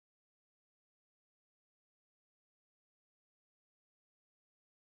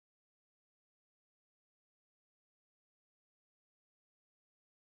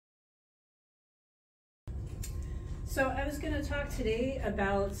So I was going to talk today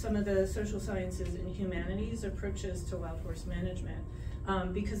about some of the social sciences and humanities approaches to wild horse management,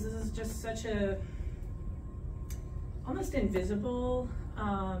 because this is just such a almost invisible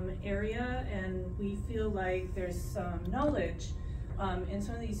area, and we feel like there's some knowledge in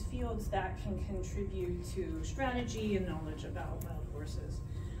some of these fields that can contribute to strategy and knowledge about wild horses.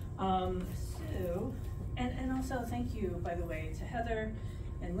 And also thank you, by the way, to Heather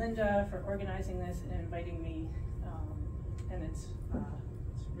and Linda for organizing this and inviting me. And it's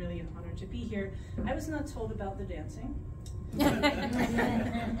really an honor to be here. I was not told about the dancing. So I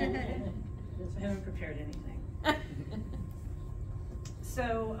haven't prepared anything.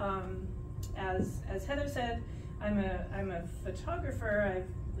 So as Heather said, I'm a photographer. I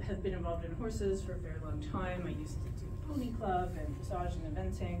have been involved in horses for a very long time. I used to do pony club and dressage and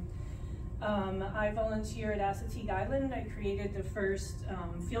eventing. I volunteer at Assateague Island. I created the first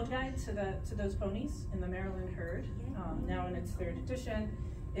field guide to those ponies in the Maryland herd, now in its 3rd edition.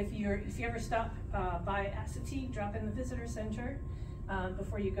 If you ever stop by Assateague, drop in the visitor center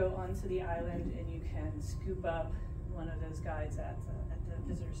before you go onto the island, and you can scoop up one of those guides at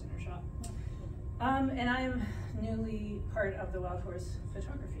the visitor center shop. And I am newly part of the Wild Horse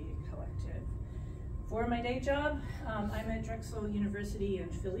Photography Collective. For my day job, I'm at Drexel University in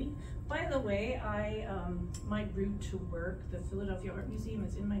Philly. By the way, my route to work, the Philadelphia Art Museum,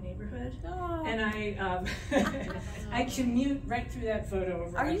 is in my neighborhood, and I commute right through that photo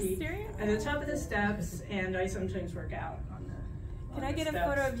of Rocky. Are you serious? At the top of the steps, and I sometimes work out on the. Can I get a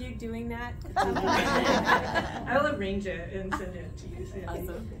photo of you doing that? I'll arrange it and send it to you.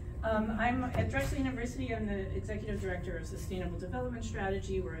 Awesome. I'm at Drexel University. I'm the executive director of Sustainable Development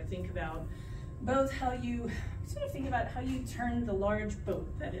Strategy, where I think about both how you turn the large boat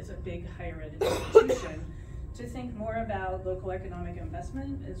that is a big higher ed institution to think more about local economic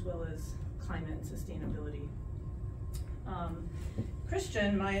investment as well as climate sustainability.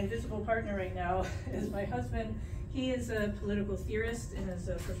 Christian, my invisible partner right now, is my husband. He is a political theorist and is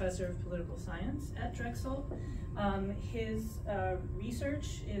a professor of political science at Drexel. His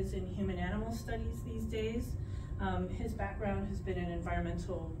research is in human animal studies these days. His background has been in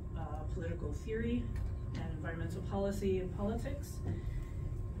environmental political theory and environmental policy and politics.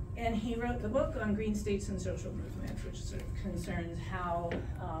 And he wrote the book on green states and social movements, which sort of concerns how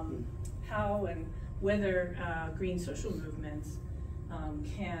and whether green social movements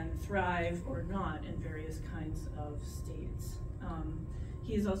can thrive or not in various kinds of states.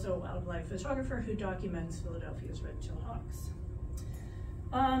 He is also a wildlife photographer who documents Philadelphia's red-tailed hawks.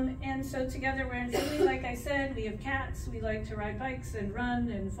 And so together we're in Philly, like I said, we have cats, we like to ride bikes and run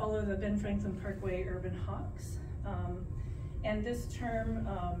and follow the Ben Franklin Parkway urban hawks. And this term,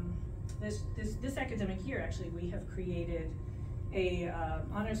 this academic year actually, we have created a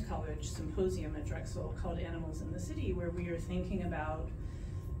honors college symposium at Drexel called Animals in the City, where we are thinking about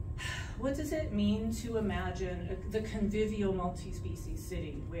what does it mean to imagine the convivial multi-species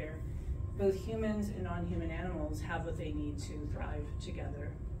city where both humans and non-human animals have what they need to thrive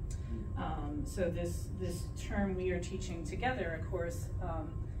together. So this term we are teaching together a course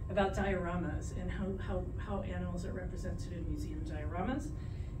about dioramas and how animals are represented in museum dioramas.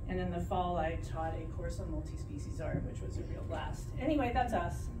 And in the fall, I taught a course on multi-species art, which was a real blast. Anyway, that's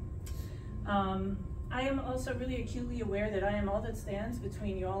us. I am also really acutely aware that I am all that stands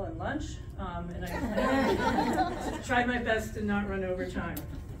between you all and lunch, and I try my best to not run over time.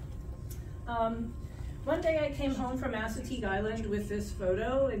 One day I came home from Assateague Island with this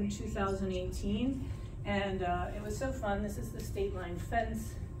photo in 2018, and it was so fun. This is the state line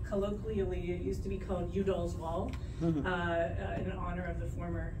fence. Colloquially, it used to be called Udall's Wall, in honor of the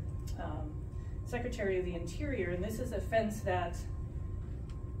former Secretary of the Interior. And this is a fence that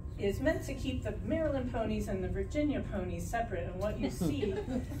is meant to keep the Maryland ponies and the Virginia ponies separate. And what you see,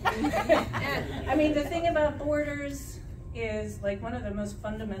 I mean, the thing about borders is, like, one of the most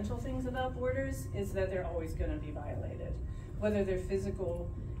fundamental things about borders is that they're always going to be violated, whether they're physical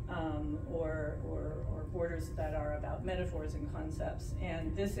or borders that are about metaphors and concepts.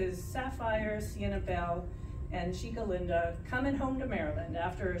 And this is Sapphire, Sienna Bell, and Chica Linda coming home to Maryland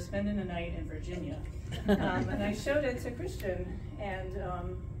after spending a night in Virginia. And I showed it to Christian, and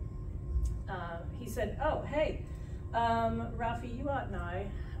he said, oh, hey, Rafi, you and I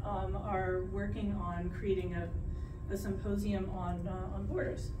are working on creating a symposium on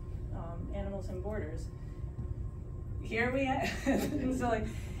borders, animals and borders. Here we are. And so, like,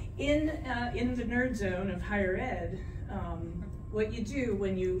 in the nerd zone of higher ed, what you do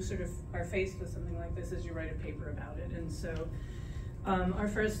when you sort of are faced with something like this is you write a paper about it. And so our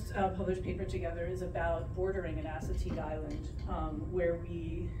first published paper together is about bordering at Assateague Island, where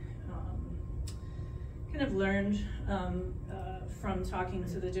we kind of learned from talking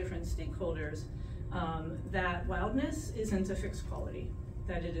to the different stakeholders that wildness isn't a fixed quality,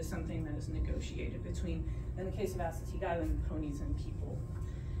 that it is something that is negotiated between, in the case of Assateague Island, ponies and people.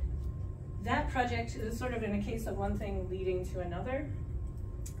 That project is sort of in a case of one thing leading to another.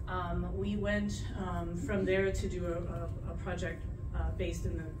 We went from there to do a project based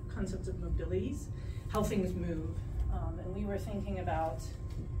in the concept of mobilities, how things move. And we were thinking about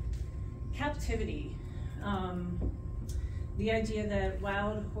captivity. The idea that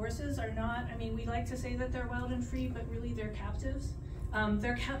wild horses are not, I mean, we like to say that they're wild and free, but really they're captives.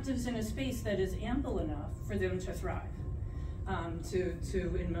 They're captives in a space that is ample enough for them to thrive, to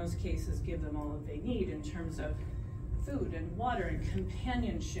in most cases, give them all that they need in terms of food and water and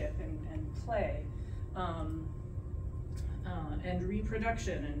companionship and play, and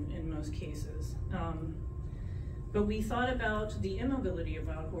reproduction in most cases. But we thought about the immobility of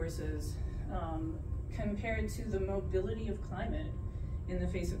wild horses compared to the mobility of climate in the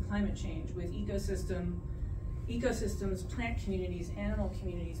face of climate change, with ecosystems, plant communities, animal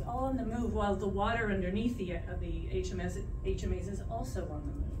communities, all on the move, while the water underneath the HMAs is also on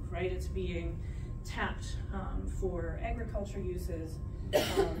the move, right? It's being tapped for agriculture uses,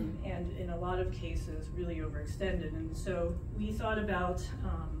 and in a lot of cases really overextended. And so we thought about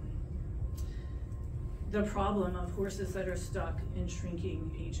the problem of horses that are stuck in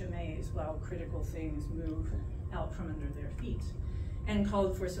shrinking HMAs while critical things move out from under their feet, and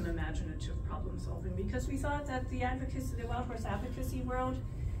called for some imaginative problem solving, because we thought that the wild horse advocacy world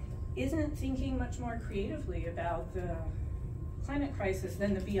isn't thinking much more creatively about the climate crisis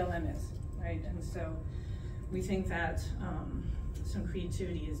than the BLM is, right? And so we think that some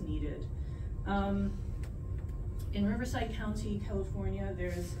creativity is needed. In Riverside County, California,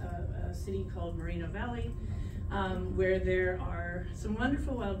 there's a city called Moreno Valley, where there are some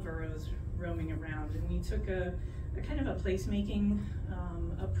wonderful wild burros roaming around, and we took a kind of a placemaking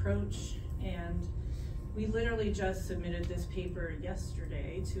approach, and we literally just submitted this paper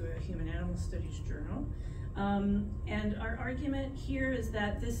yesterday to a Human Animal Studies journal. And our argument here is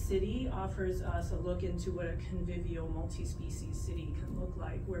that this city offers us a look into what a convivial multi-species city can look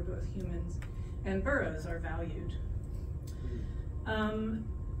like, where both humans and burros are valued.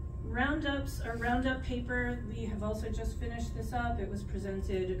 Roundups, our Roundup paper, we have also just finished this up. It was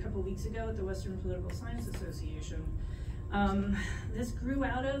presented a couple weeks ago at the Western Political Science Association. This grew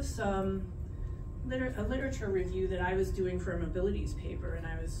out of a literature review that I was doing for a mobilities paper, and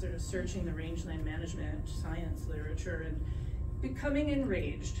I was sort of searching the rangeland management science literature and becoming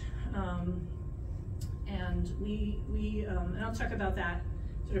enraged. And and I'll talk about that,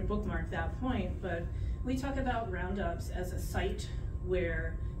 sort of bookmark that point, but we talk about roundups as a site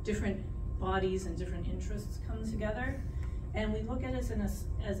where different bodies and different interests come together, and we look at it as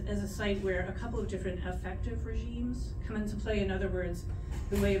a site where a couple of different affective regimes come into play. In other words,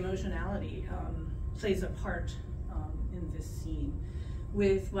 the way emotionality plays a part in this scene,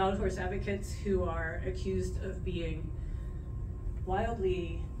 with wild horse advocates who are accused of being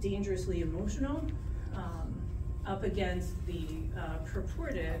wildly, dangerously emotional, up against the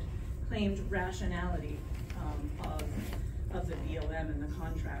purported claimed rationality of the BLM and the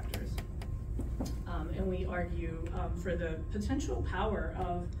contractors. And we argue for the potential power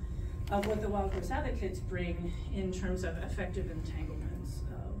of what the wild horse advocates bring in terms of effective entanglements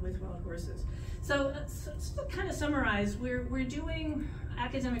with wild horses. So to kind of summarize, we're doing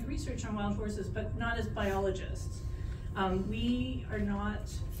academic research on wild horses, but not as biologists. We are not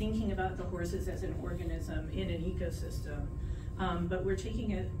thinking about the horses as an organism in an ecosystem, but we're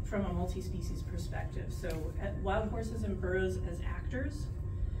taking it from a multi-species perspective. So wild horses and burros as actors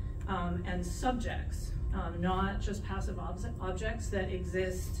and subjects, not just passive objects that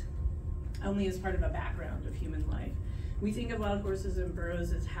exist only as part of a background of human life. We think of wild horses and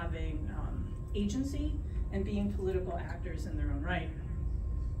burros as having agency and being political actors in their own right.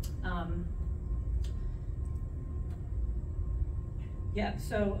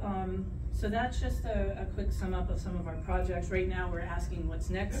 So that's just a quick sum up of some of our projects. Right now we're asking what's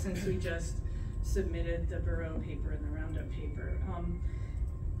next, since we just submitted the Burrow paper and the Roundup paper.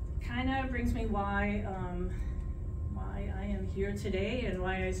 Kind of brings me why I am here today, and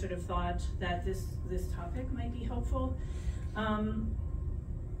why I sort of thought that this topic might be helpful.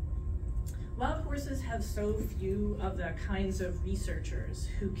 Wild horses have so few of the kinds of researchers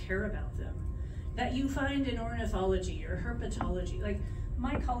who care about them that you find in ornithology or herpetology. Like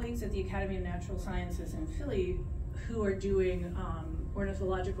my colleagues at the Academy of Natural Sciences in Philly who are doing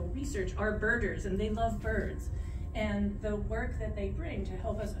ornithological research are birders, and they love birds. And the work that they bring to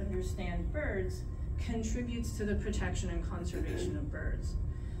help us understand birds contributes to the protection and conservation of birds.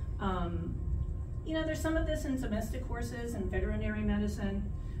 You know, there's some of this in domestic horses and veterinary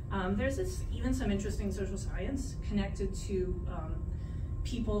medicine. There's even some interesting social science connected to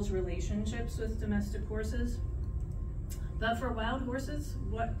people's relationships with domestic horses. But for wild horses,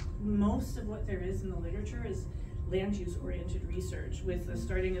 most of what there is in the literature is land use oriented research with the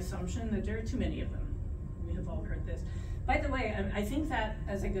starting assumption that there are too many of them. We have all heard this. By the way, I think that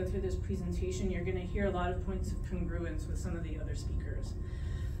as I go through this presentation, you're going to hear a lot of points of congruence with some of the other speakers.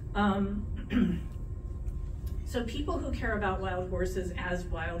 So people who care about wild horses as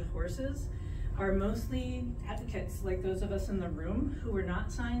wild horses are mostly advocates, like those of us in the room who are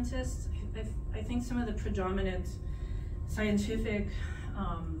not scientists. I think some of the predominant scientific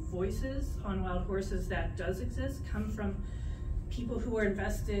voices on wild horses that does exist come from people who are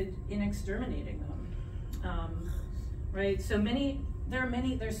invested in exterminating them. Right? So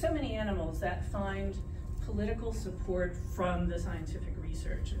there's so many animals that find political support from the scientific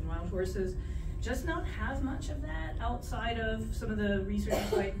research, and wild horses just don't have much of that outside of some of the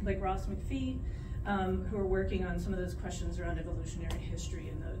researchers like Ross McPhee, who are working on some of those questions around evolutionary history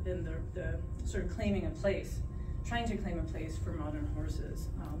and the sort of trying to claim a place for modern horses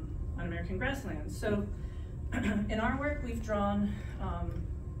on American grasslands. So in our work, we've drawn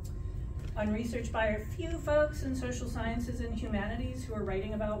on research by a few folks in social sciences and humanities who are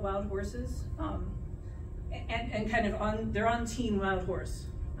writing about wild horses, and kind of they're on Team Wild Horse.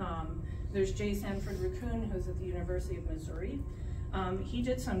 There's J. Sanford Raccoon, who's at the University of Missouri. He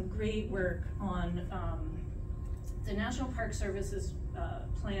did some great work on the National Park Service's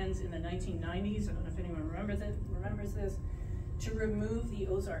plans in the 1990s. I don't know if anyone remembers this, to remove the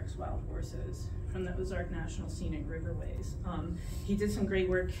Ozarks wild horses from the Ozark National Scenic Riverways. He did some great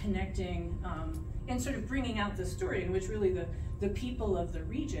work connecting and sort of bringing out the story in which really the people of the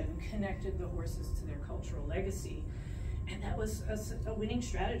region connected the horses to their cultural legacy. And that was a winning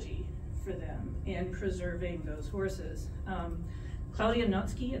strategy for them in preserving those horses. Claudia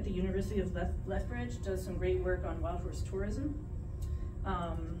Notsky at the University of Lethbridge does some great work on wild horse tourism.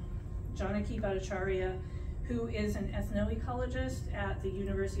 Janaki Bhattacharya, who is an ethnoecologist at the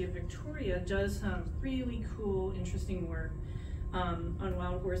University of Victoria, does some really cool, interesting work on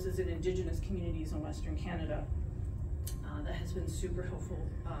wild horses in indigenous communities in Western Canada. That has been super helpful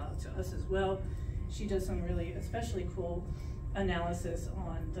to us as well. She does some really especially cool analysis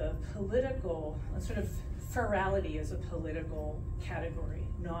on the political, sort of ferality as a political category,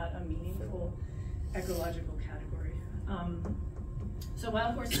 not a meaningful ecological category. So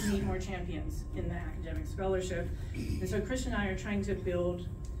wild horses need more champions in the academic scholarship. And so Chris and I are trying to build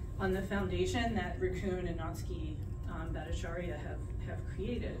on the foundation that Raccoon and Notsky Bhattacharya have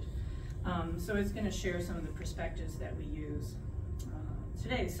created. So it's going to share some of the perspectives that we use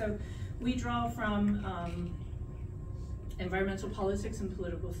today. So we draw from environmental politics and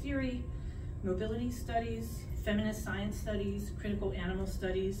political theory, mobility studies, feminist science studies, critical animal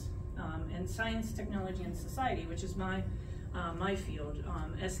studies, and science, technology, and society, which is my field.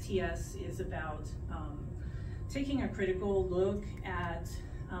 STS is about taking a critical look at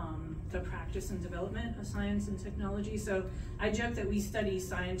the practice and development of science and technology. So I joke that we study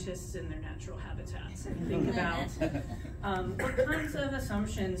scientists in their natural habitats and think about what kinds of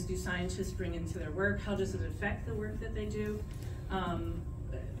assumptions do scientists bring into their work? How does it affect the work that they do?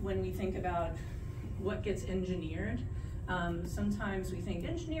 When we think about what gets engineered, sometimes we think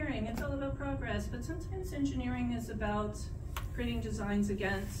engineering, it's all about progress, but sometimes engineering is about creating designs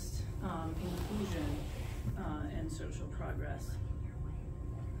against inclusion and social progress.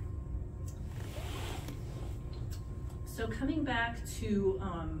 So coming back to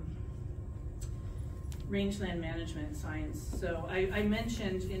rangeland management science. So I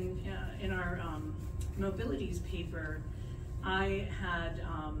mentioned in our mobilities paper, I had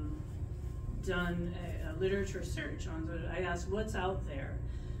done a literature search on I asked what's out there.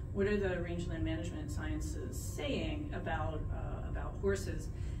 What are the rangeland management sciences saying about horses?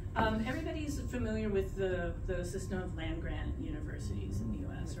 Everybody's familiar with the system of land-grant universities in the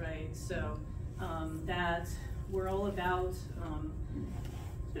US, right? So that we're all about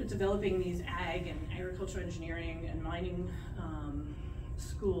sort of developing these ag and agricultural engineering and mining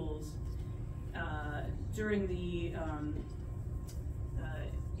schools during the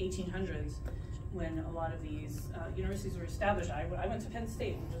 1800s, when a lot of these universities were established. I went to Penn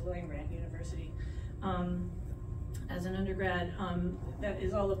State, which is a land-grant university, as an undergrad. That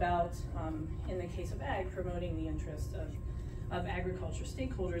is all about, in the case of ag, promoting the interests of agriculture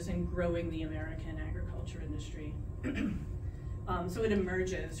stakeholders and growing the American agriculture industry. So it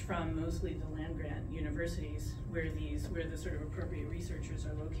emerges from mostly the land-grant universities where the sort of appropriate researchers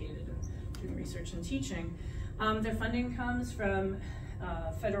are located and doing research and teaching. Their funding comes from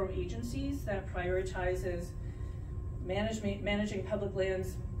federal agencies that prioritizes managing public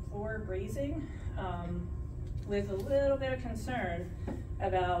lands for grazing, with a little bit of concern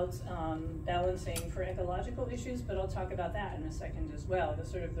about balancing for ecological issues, but I'll talk about that in a second as well,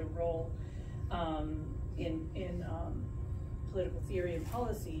 the role in political theory and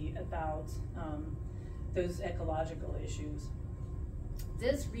policy about those ecological issues.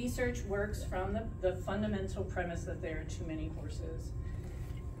 This research works from the fundamental premise that there are too many horses.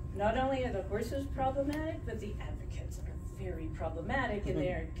 Not only are the horses problematic, but the advocates are very problematic, and they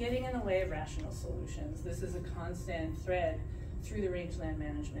are getting in the way of rational solutions. This is a constant thread through the rangeland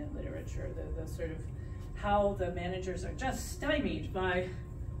management literature, the sort of how the managers are just stymied by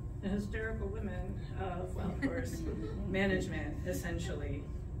the hysterical women of wild horse management, essentially.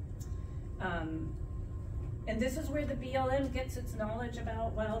 And this is where the BLM gets its knowledge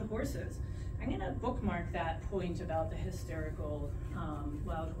about wild horses. I'm gonna bookmark that point about the hysterical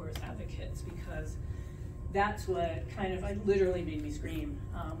wild horse advocates, because that's what it literally made me scream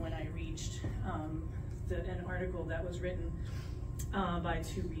when I reached an article that was written by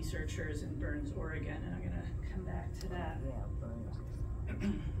two researchers in Burns, Oregon, and I'm gonna come back to that.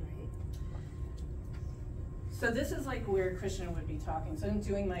 So this is like where Christian would be talking. So I'm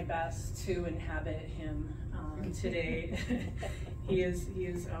doing my best to inhabit him today. He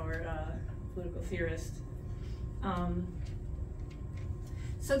is our political theorist.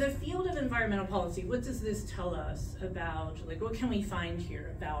 So the field of environmental policy, what does this tell us about, what can we find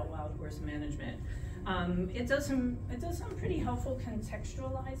here about wild horse management? It does some pretty helpful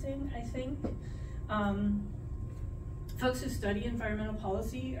contextualizing, I think. Folks who study environmental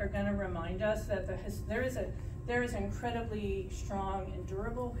policy are going to remind us that there is an incredibly strong and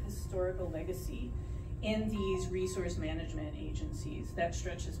durable historical legacy in these resource management agencies that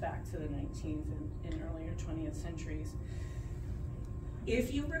stretches back to the 19th and earlier 20th centuries.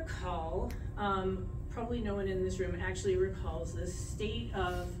 If you recall, probably no one in this room actually recalls the state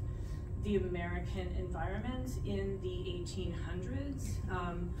of the American environment in the 1800s.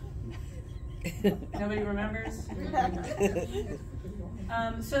 Nobody remembers?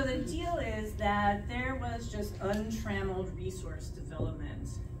 So the deal is that there was just untrammeled resource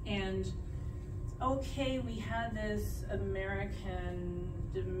development. And okay, we had this American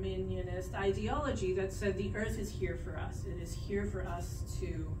dominionist ideology that said the earth is here for us. It is here for us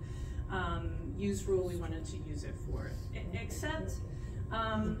to use for what we wanted to use it for. Except,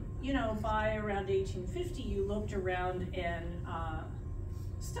 by around 1850, you looked around and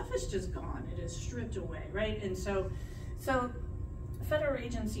stuff is just gone. It is stripped away, right? And so federal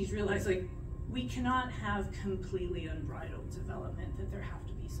agencies realize, we cannot have completely unbridled development, that there have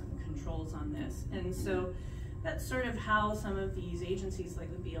to be some controls on this. And so that's sort of how some of these agencies like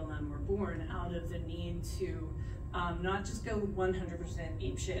the BLM were born, out of the need to not just go 100%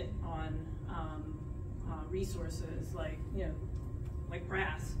 apeshit on resources like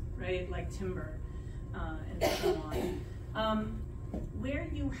grass, right, like timber, and so on. Where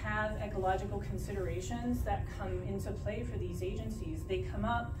you have ecological considerations that come into play for these agencies, they come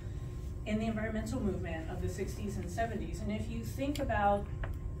up in the environmental movement of the 60s and 70s. And if you think about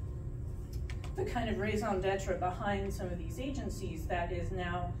the kind of raison d'etre behind some of these agencies that is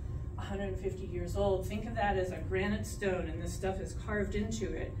now 150 years old, think of that as a granite stone, and this stuff is carved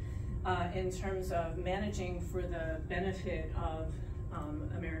into it in terms of managing for the benefit of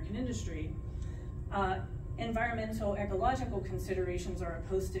American industry. Environmental ecological considerations are a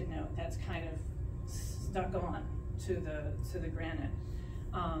post-it note that's kind of stuck on to the granite.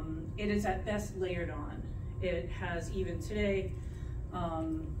 It is at best layered on. It has, even today,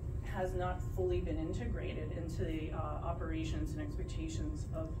 has not fully been integrated into the operations and expectations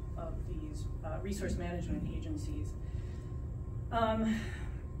of these resource management agencies.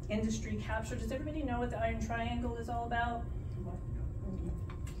 Industry capture. Does everybody know what the Iron Triangle is all about?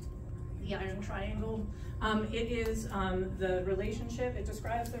 The Iron Triangle. It is the relationship, it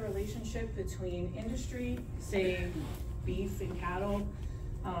describes the relationship between industry, say beef and cattle,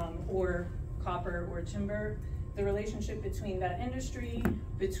 or copper or timber, the relationship between that industry,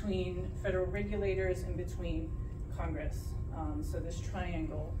 between federal regulators, and between Congress. So this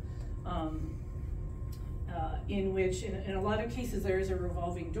triangle, in which in a lot of cases there is a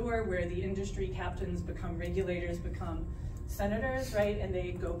revolving door where the industry captains become regulators, become senators, right, and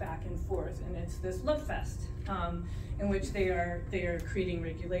they go back and forth, and it's this love fest in which they are creating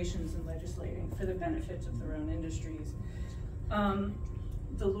regulations and legislating for the benefits of their own industries.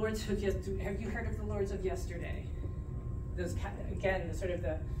 The Lords of Yesterday, have you heard of the Lords of Yesterday? Those, again,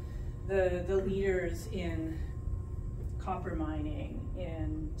 the leaders in copper mining,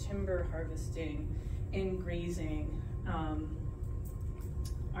 in timber harvesting, in grazing,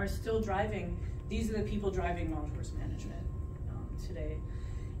 are still driving, these are the people driving wild horse management today.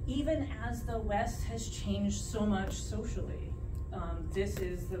 Even as the West has changed so much socially, this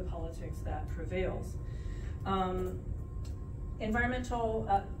is the politics that prevails.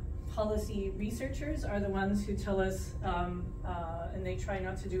 Environmental policy researchers are the ones who tell us, and they try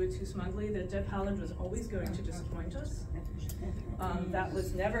not to do it too smugly, that Deb Haaland was always going to disappoint us. That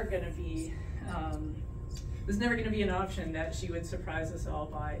was never going to be an option, that she would surprise us all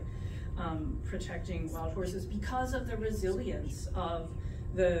by protecting wild horses, because of the resilience of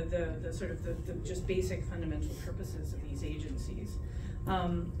the sort of the just basic fundamental purposes of these agencies.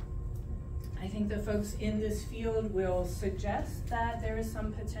 I think the folks in this field will suggest that there is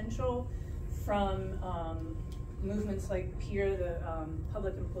some potential from movements like PEER, the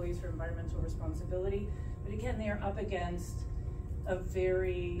Public Employees for Environmental Responsibility, but again, they are up against a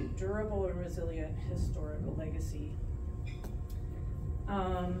very durable and resilient historical legacy.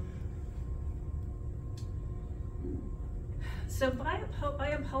 So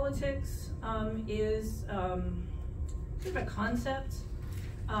biopolitics is sort of a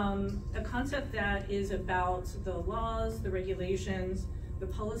concept that is about the laws, the regulations, the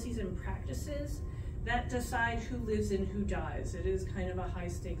policies and practices that decide who lives and who dies. It is kind of a high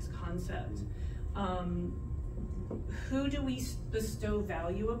stakes concept. Who do we bestow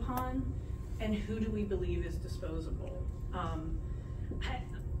value upon, and who do we believe is disposable?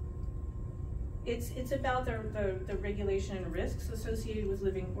 It's about the regulation and risks associated with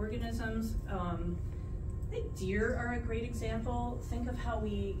living organisms. I think deer are a great example. Think of how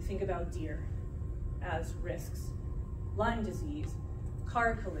we think about deer as risks. Lyme disease,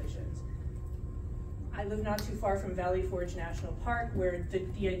 car collisions. I live not too far from Valley Forge National Park, where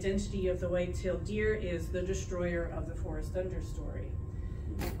the identity of the white-tailed deer is the destroyer of the forest understory.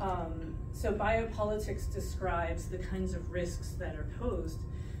 So biopolitics describes the kinds of risks that are posed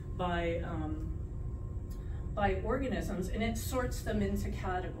by organisms, and it sorts them into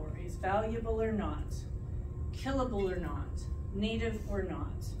categories: valuable or not, killable or not, native or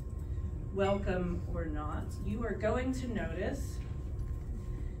not, welcome or not. You are going to notice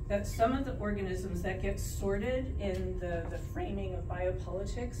that some of the organisms that get sorted in the framing of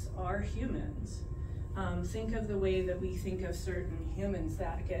biopolitics are humans. Think of the way that we think of certain humans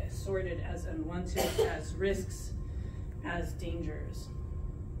that get sorted as unwanted, as risks, as dangers.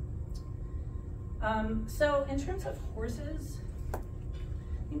 So in terms of horses, I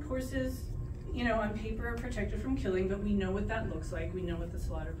think horses, on paper are protected from killing, but we know what that looks like. We know what the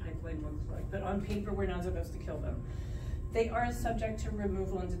slaughter pipeline looks like, but on paper we're not supposed to kill them. They are subject to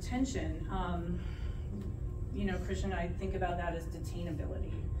removal and detention. Christian and I think about that as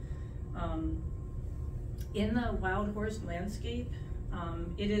detainability. In the wild horse landscape,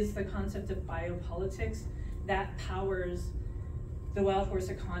 it is the concept of biopolitics that powers the wild horse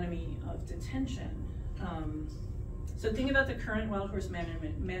economy of detention. So think about the current wild horse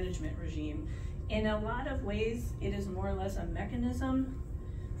management regime. In a lot of ways, it is more or less a mechanism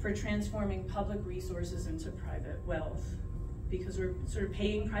for transforming public resources into private wealth, because we're sort of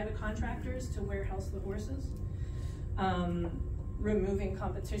paying private contractors to warehouse the horses, removing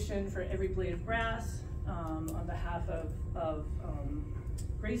competition for every blade of grass on behalf of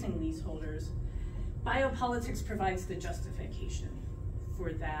grazing leaseholders. Biopolitics provides the justification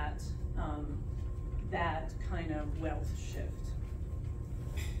for that, that kind of wealth shift.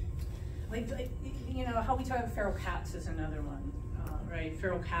 Like how we talk about feral cats is another one, right?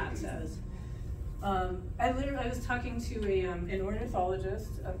 Feral cats as, I was talking to an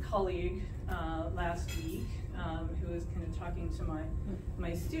ornithologist, a colleague last week, who was kind of talking to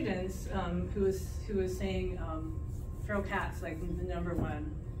my students, who was saying feral cats, like the #1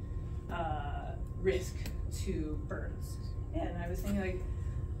 risk to birds. And I was thinking, like,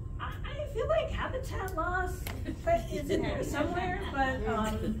 I feel like habitat loss is in there somewhere, but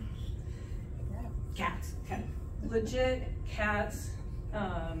cats, legit cats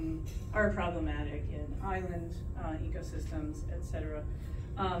are problematic in island ecosystems, etc.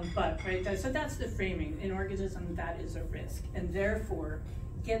 So that's the framing. In organism, that is a risk, and therefore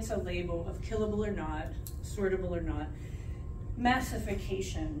gets a label of killable or not, sortable or not.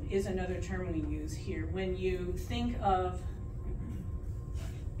 Massification is another term we use here. When you think of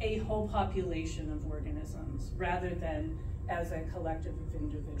a whole population of organisms rather than as a collective of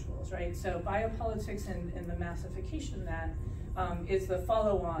individuals, right? So biopolitics and the massification that is the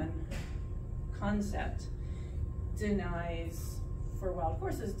follow-on concept denies, for wild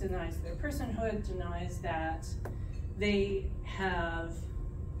horses, denies their personhood, denies that they have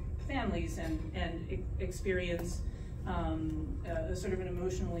families and experience a sort of an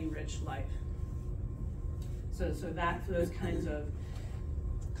emotionally rich life. So that those kinds of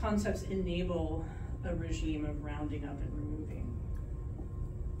concepts enable a regime of rounding up and removing.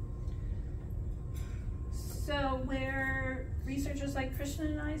 So where researchers like Christian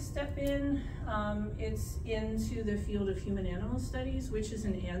and I step in, it's into the field of human animal studies, which is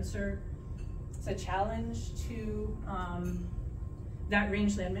an answer, it's a challenge to that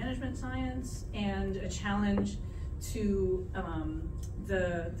rangeland management science, and a challenge to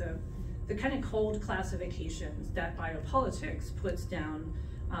the kind of cold classifications that biopolitics puts down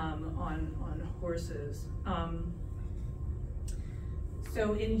on horses.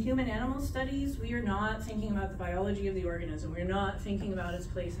 So in human animal studies, we are not thinking about the biology of the organism. We're not thinking about its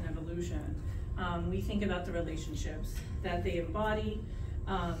place in evolution. We think about the relationships that they embody,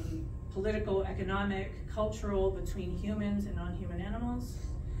 political, economic, cultural, between humans and non-human animals.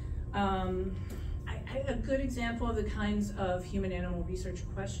 A good example of the kinds of human animal research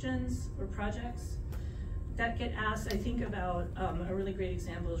questions or projects that get asked, I think about a really great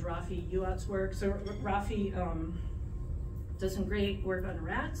example is Rafi Youat's work. So Rafi does some great work on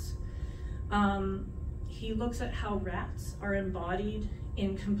rats. He looks at how rats are embodied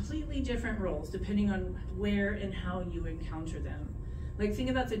in completely different roles depending on where and how you encounter them. Like, think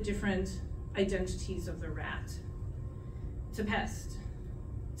about the different identities of the rat. It's a pest.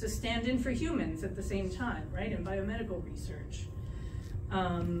 It's a stand-in for humans at the same time, right, in biomedical research.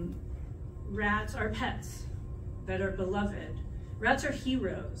 Rats are pets that are beloved. Rats are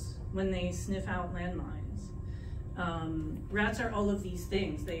heroes when they sniff out landmines. Rats are all of these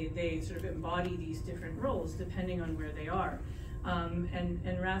things. They sort of embody these different roles depending on where they are. And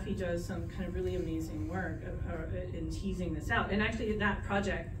Rafi does some kind of really amazing work in teasing this out. And actually that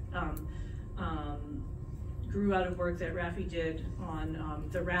project grew out of work that Rafi did on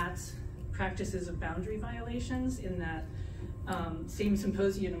the rats' practices of boundary violations in that same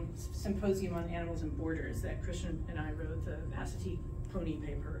symposium on animals and borders that Christian and I wrote the acetate pony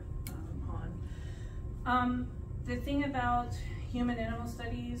paper on. The thing about human animal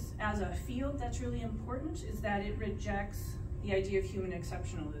studies as a field that's really important is that it rejects the idea of human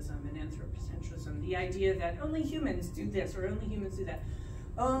exceptionalism and anthropocentrism, the idea that only humans do this or only humans do that.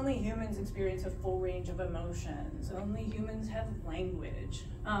 Only humans experience a full range of emotions. Only humans have language.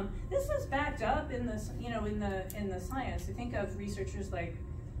 This is backed up in this, in the science. I think of researchers like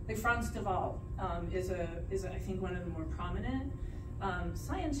Frans de Waal is I think one of the more prominent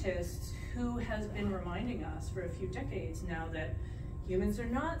scientists who has been reminding us for a few decades now that humans are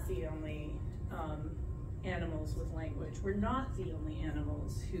not the only animals with language. We're not the only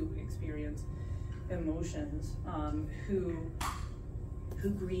animals who experience emotions, who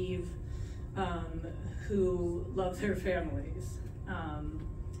grieve, who love their families,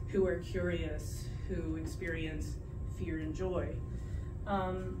 who are curious, who experience fear and joy.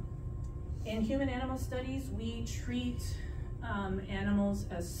 In human animal studies, we treat animals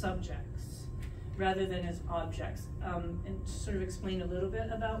as subjects rather than as objects. And sort of explain a little bit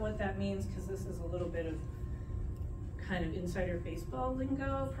about what that means, because this is a little bit of kind of insider baseball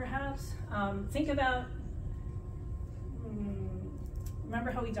lingo, perhaps. Think about, remember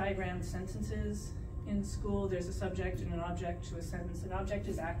how we diagrammed sentences in school? There's a subject and an object to a sentence. An object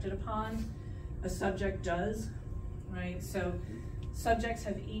is acted upon, a subject does, right? So subjects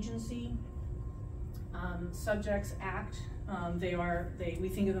have agency, subjects act. We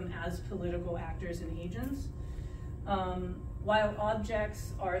think of them as political actors and agents, while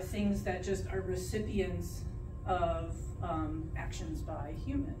objects are things that just are recipients of actions by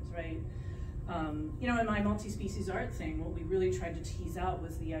humans, right? In my multi-species art thing, what we really tried to tease out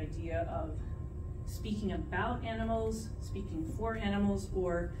was the idea of speaking about animals, speaking for animals,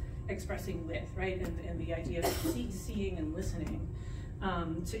 or expressing with, right? And the idea of seeing and listening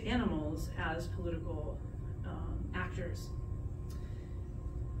to animals as political actors.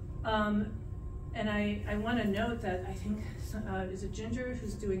 And I want to note that I think, is it Ginger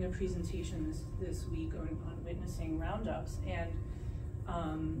who's doing a presentation this week on witnessing roundups, and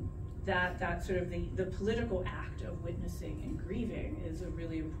that sort of the political act of witnessing and grieving is a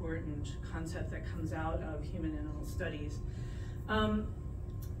really important concept that comes out of human animal studies.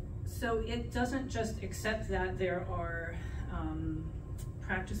 So it doesn't just accept that there are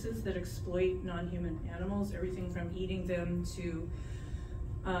practices that exploit non-human animals, everything from eating them to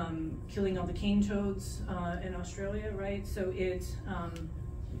killing all the cane toads in Australia, right? So it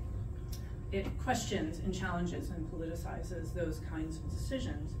questions and challenges and politicizes those kinds of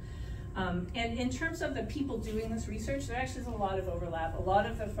decisions. And in terms of the people doing this research, there actually is a lot of overlap. A lot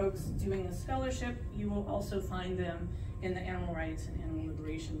of the folks doing the scholarship, you will also find them in the animal rights and animal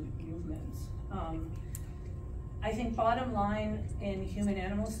liberation movements. I think bottom line in human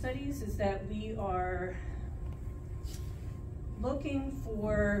animal studies is that we are looking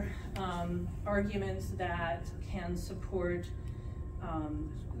for arguments that can support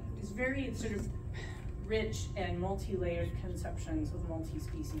these very sort of rich and multi-layered conceptions of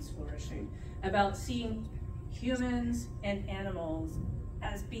multi-species flourishing, about seeing humans and animals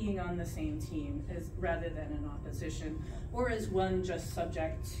as being on the same team rather than in opposition, or as one just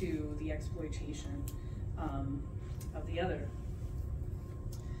subject to the exploitation of the other.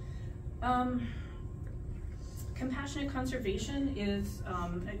 Compassionate conservation is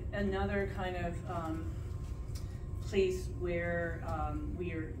another kind of place where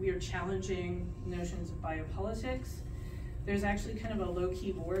we are challenging notions of biopolitics. There's actually kind of a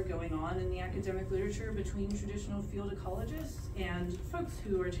low-key war going on in the academic literature between traditional field ecologists and folks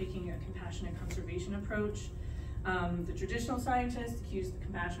who are taking a compassionate conservation approach. The traditional scientists accuse the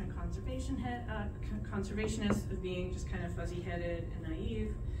compassionate conservationists of being just kind of fuzzy-headed and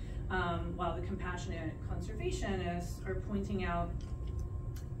naive, while the compassionate conservationists are pointing out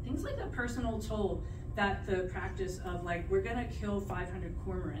things like the personal toll that the practice of, like, we're gonna kill 500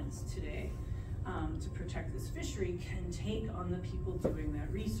 cormorants today to protect this fishery can take on the people doing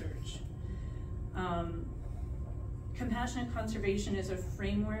that research. Compassionate conservation is a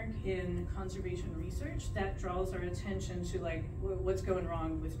framework in conservation research that draws our attention to, like, what's going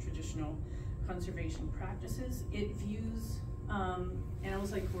wrong with traditional conservation practices. It views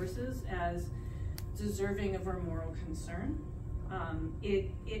animals like horses as deserving of our moral concern.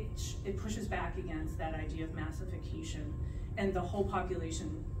 It pushes back against that idea of massification and the whole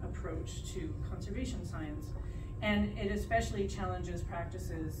population approach to conservation science. And it especially challenges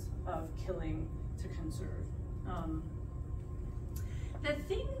practices of killing to conserve. The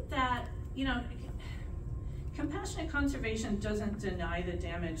thing that, you know, compassionate conservation doesn't deny the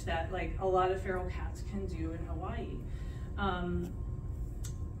damage that, like, a lot of feral cats can do in Hawaii.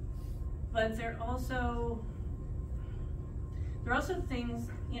 But there are also things,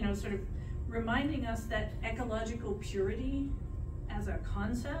 you know, sort of reminding us that ecological purity as a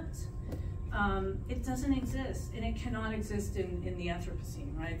concept, it doesn't exist, and it cannot exist in the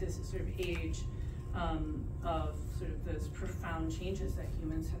Anthropocene, right? This is sort of age of sort of those profound changes that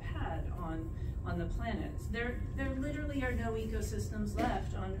humans have had on the planet. There literally are no ecosystems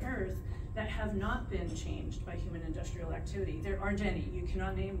left on Earth that have not been changed by human industrial activity. There aren't any. You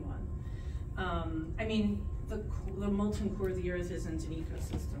cannot name one. I mean, the molten core of the Earth isn't an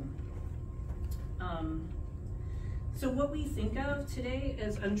ecosystem. So what we think of today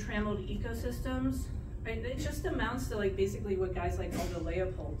as untrammeled ecosystems, right, it just amounts to, like, basically what guys like Aldo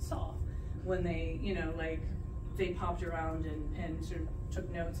Leopold saw when they, you know, like, they popped around and sort of took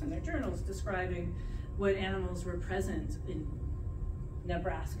notes in their journals describing what animals were present in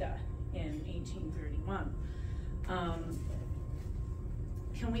Nebraska in 1831.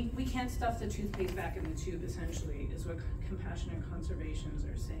 We can't stuff the toothpaste back in the tube, essentially, is what compassionate conservationists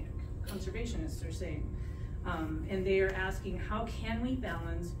are saying. And they are asking, how can we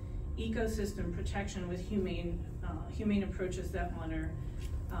balance ecosystem protection with humane approaches that honor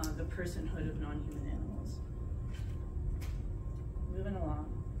the personhood of non-human animals? Moving along.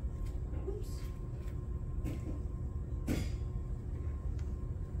 Oops.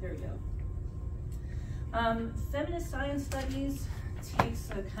 There we go. Feminist science studies takes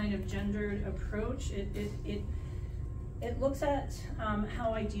a kind of gendered approach. It looks at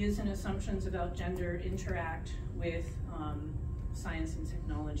how ideas and assumptions about gender interact with science and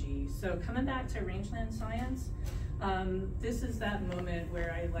technology. So coming back to rangeland science, this is that moment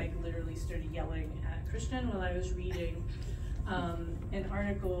where I, like, literally started yelling at Christian while I was reading an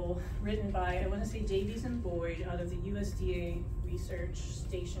article written by, I want to say, Davies and Boyd out of the USDA research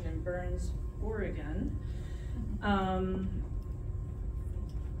station in Burns, Oregon.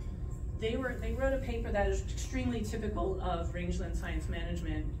 They wrote a paper that is extremely typical of rangeland science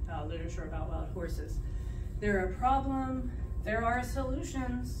management literature about wild horses. They're a problem, there are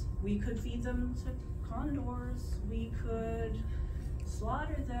solutions. We could feed them to condors, we could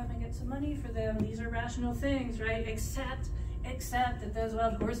slaughter them and get some money for them. These are rational things, right? Except that those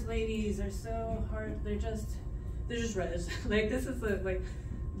wild horse ladies are so hard, they're just res. Like, this is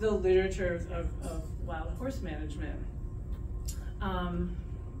the literature of wild horse management.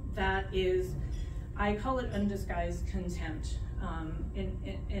 That is, I call it undisguised contempt.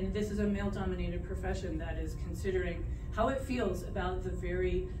 And this is a male-dominated profession that is considering how it feels about the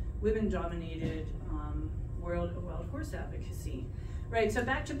very women-dominated world of wild horse advocacy. Right, so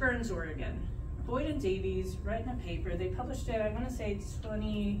back to Burns, Oregon. Boyd and Davies writing a paper. They published it, I want to say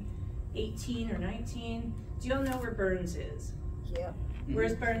 2018 or 19. Do you all know where Burns is? Yeah.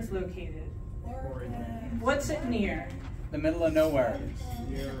 Where's Burns located? Oregon. What's it near? The middle of nowhere.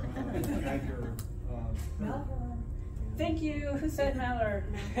 Melbourne. Thank you. Who said Mallard?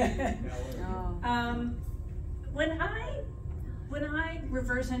 When I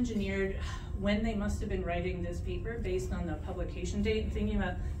reverse engineered when they must have been writing this paper based on the publication date and thinking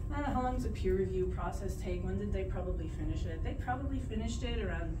about how long does a peer review process take, when did they probably finish it? They probably finished it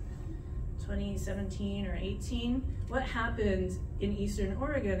around 2017 or 18. What happened in Eastern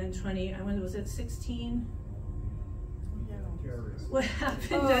Oregon in was it 16? What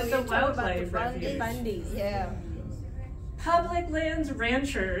happened at the wildlife refuge? Bundy's. Yeah. Public lands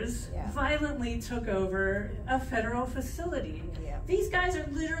ranchers violently took over a federal facility. Yeah. These guys are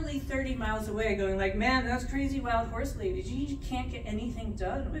literally 30 miles away going like, man, those crazy wild horse ladies, you can't get anything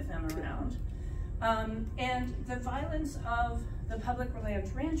done with them around. And the violence of the public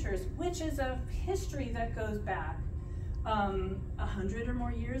lands ranchers, which is a history that goes back 100 or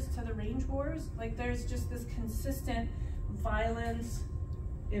more years to the range wars. Like there's just this consistent violence,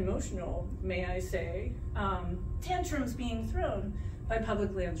 emotional, may I say, tantrums being thrown by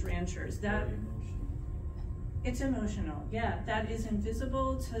public lands ranchers. That it's emotional, yeah. That is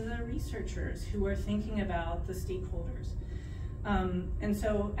invisible to the researchers who are thinking about the stakeholders. And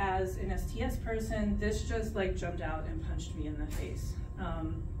so as an STS person, this just like jumped out and punched me in the face.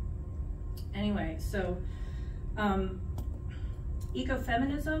 Anyway, so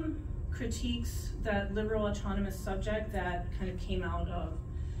ecofeminism critiques that liberal autonomous subject that kind of came out of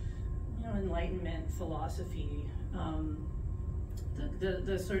Enlightenment philosophy,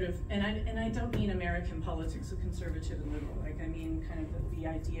 the sort of, and I don't mean American politics of conservative and liberal, like I mean kind of the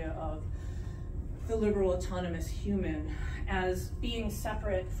idea of the liberal autonomous human as being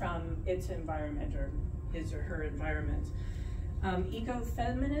separate from its environment or his or her environment.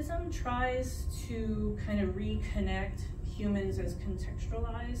 Ecofeminism tries to kind of reconnect humans as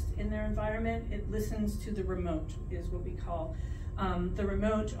contextualized in their environment. It listens to the remote, is what we call. The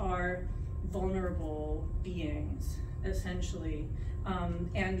remote are vulnerable beings, essentially.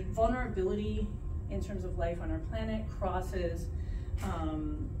 And vulnerability in terms of life on our planet crosses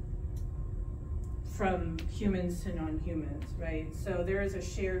from humans to non-humans, right? So there is a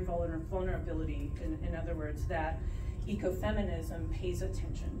shared vulnerability, in other words, that ecofeminism pays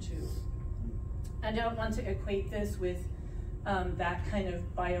attention to. I don't want to equate this with that kind of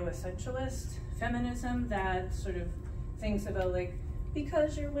bioessentialist feminism that sort of thinks about like,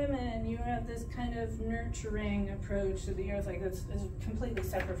 because you're women, you have this kind of nurturing approach to the earth. Like that's completely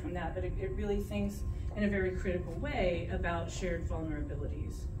separate from that, but it really thinks in a very critical way about shared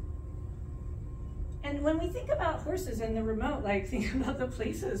vulnerabilities. And when we think about horses in the remote, like think about the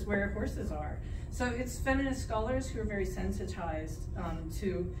places where horses are. So it's feminist scholars who are very sensitized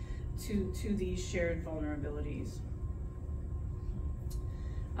to these shared vulnerabilities.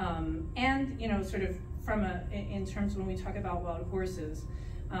 And sort of in terms when we talk about wild horses,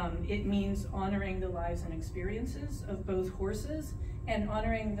 it means honoring the lives and experiences of both horses and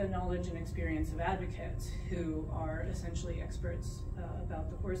honoring the knowledge and experience of advocates who are essentially experts about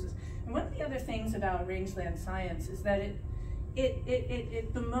the horses. And one of the other things about rangeland science is that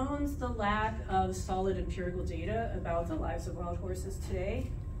it bemoans the lack of solid empirical data about the lives of wild horses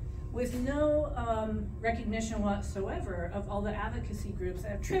today, with no recognition whatsoever of all the advocacy groups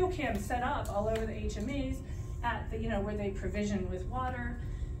that have trail cams set up all over the HMAs at the, where they provision with water.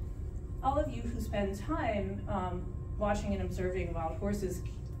 All of you who spend time watching and observing wild horses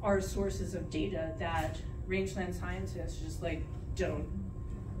are sources of data that rangeland scientists just like don't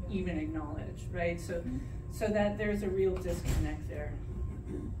even acknowledge, right? So that there's a real disconnect there.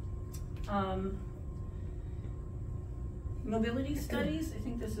 Mobility studies, I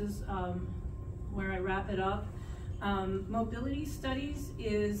think this is where I wrap it up. Mobility studies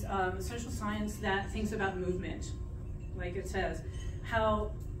is social science that thinks about movement, like it says,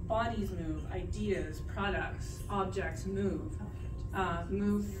 how bodies move, ideas, products, objects move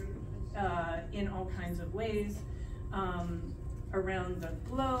in all kinds of ways around the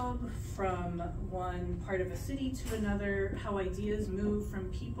globe, from one part of a city to another, how ideas move from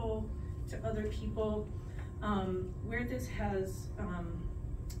people to other people. Where this has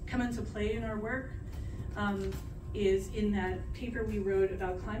come into play in our work is in that paper we wrote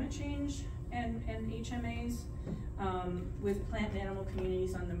about climate change and HMAs with plant and animal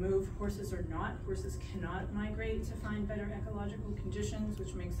communities on the move. Horses cannot migrate to find better ecological conditions,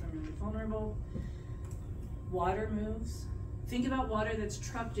 which makes them really vulnerable. Water moves. Think about water that's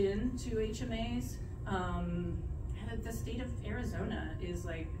trucked into HMAs. The state of Arizona is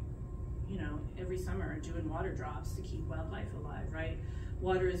like, every summer doing water drops to keep wildlife alive, right?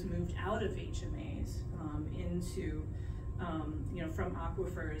 Water is moved out of HMAs into, from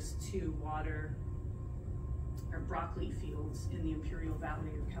aquifers to water or broccoli fields in the Imperial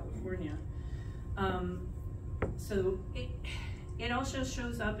Valley of California. So it also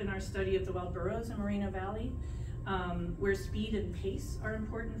shows up in our study of the wild burros in Moreno Valley, where speed and pace are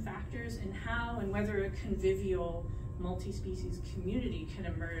important factors in how and whether a convivial multi-species community can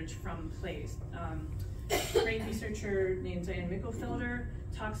emerge from place. A great researcher named Diane Mickelfelder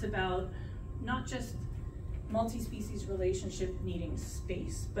talks about not just multi-species relationship needing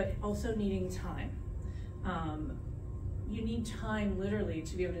space, but also needing time. You need time literally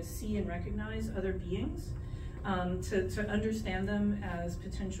to be able to see and recognize other beings, to understand them as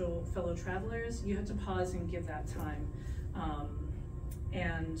potential fellow travelers. You have to pause and give that time.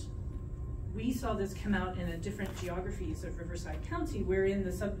 And we saw this come out in different geographies of Riverside County, where in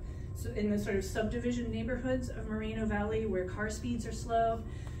the sort of subdivision neighborhoods of Moreno Valley, where car speeds are slow,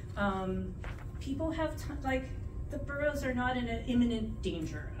 people have like, the burros are not in an imminent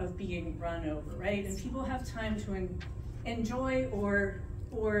danger of being run over, right? And people have time to enjoy or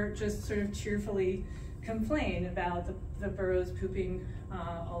just sort of cheerfully complain about the burros pooping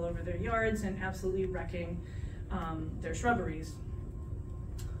all over their yards and absolutely wrecking their shrubberies.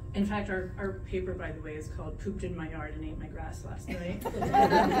 In fact, our paper, by the way, is called "Pooped in My Yard and Ate My Grass Last Night."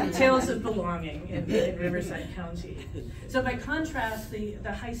 Tales of belonging in Riverside County. So by contrast, the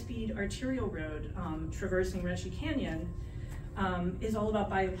high-speed arterial road traversing Retchie Canyon is all about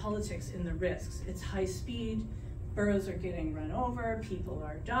biopolitics and the risks. It's high speed, burros are getting run over, people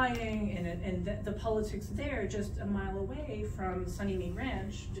are dying, and the politics there, just a mile away from Sunnymead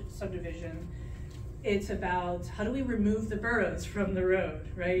Ranch subdivision, it's about how do we remove the burros from the road,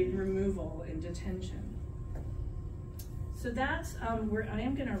 right? Removal and detention. So that's where I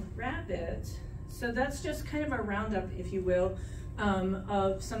am gonna wrap it. So that's just kind of a roundup, if you will,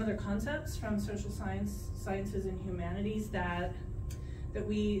 of some of the concepts from social sciences and humanities that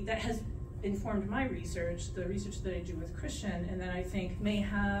has informed my research, the research that I do with Christian, and that I think may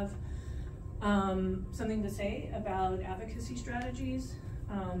have something to say about advocacy strategies,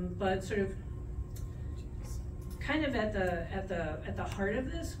 but sort of kind of at the heart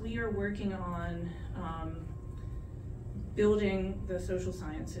of this, we are working on building the social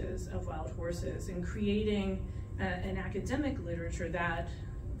sciences of wild horses and creating an academic literature that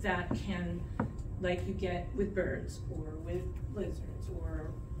can, like you get with birds or with lizards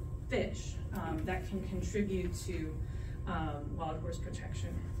or fish, that can contribute to wild horse protection.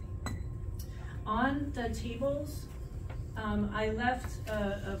 On the tables, I left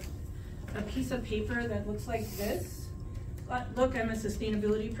a piece of paper that looks like this. Look, I'm a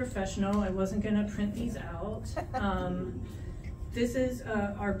sustainability professional. I wasn't gonna print these out. This is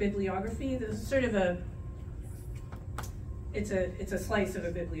our bibliography. This is sort of it's a slice of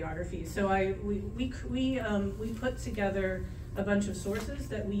a bibliography. So we put together a bunch of sources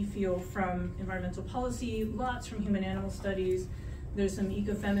that we feel from environmental policy, lots from human animal studies. There's some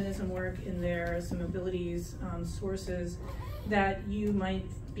ecofeminism work in there, some mobilities sources that you might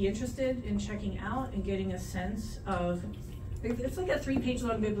be interested in checking out and getting a sense of. It's like a 3-page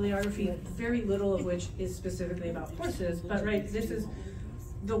long bibliography, very little of which is specifically about horses, but right, this is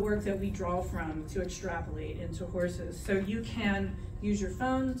the work that we draw from to extrapolate into horses. So you can use your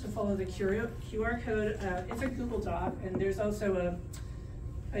phone to follow the QR code. It's a Google Doc, and there's also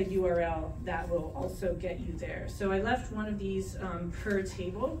a URL that will also get you there. So I left one of these per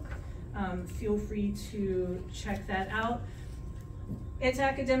table. Feel free to check that out. It's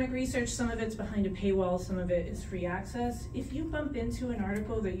academic research, some of it's behind a paywall, some of it is free access. If you bump into an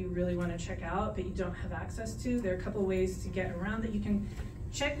article that you really want to check out but you don't have access to, there are a couple ways to get around that. You can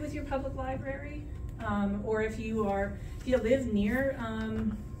check with your public library, or if you live near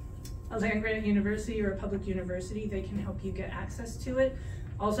a land-grant university or a public university, they can help you get access to it.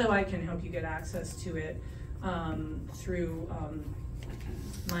 Also, I can help you get access to it through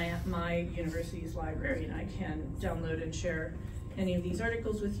my university's library, and I can download and share any of these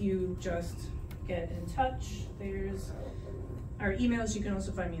articles with you. Just get in touch. There's our emails. You can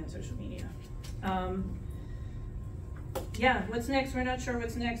also find me on social media. Yeah, what's next? We're not sure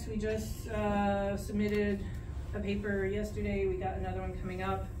what's next. We just submitted a paper yesterday. We got another one coming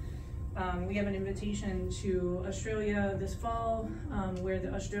up. We have an invitation to Australia this fall, where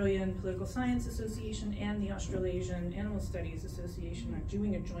the Australian Political Science Association and the Australasian Animal Studies Association are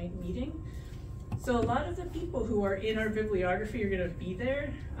doing a joint meeting. So a lot of the people who are in our bibliography are going to be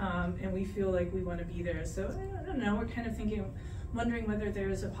there, and we feel like we want to be there. So I don't know, we're kind of wondering whether there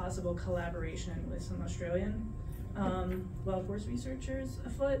is a possible collaboration with some Australian wild horse researchers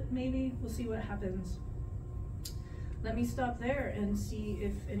afoot, maybe. We'll see what happens. Let me stop there and see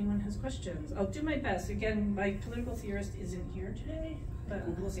if anyone has questions. I'll do my best. Again, my political theorist isn't here today, but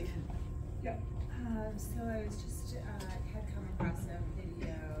we'll see. Yeah. So I was just had come across a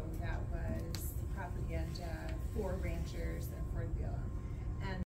video that was propaganda for ranchers and for the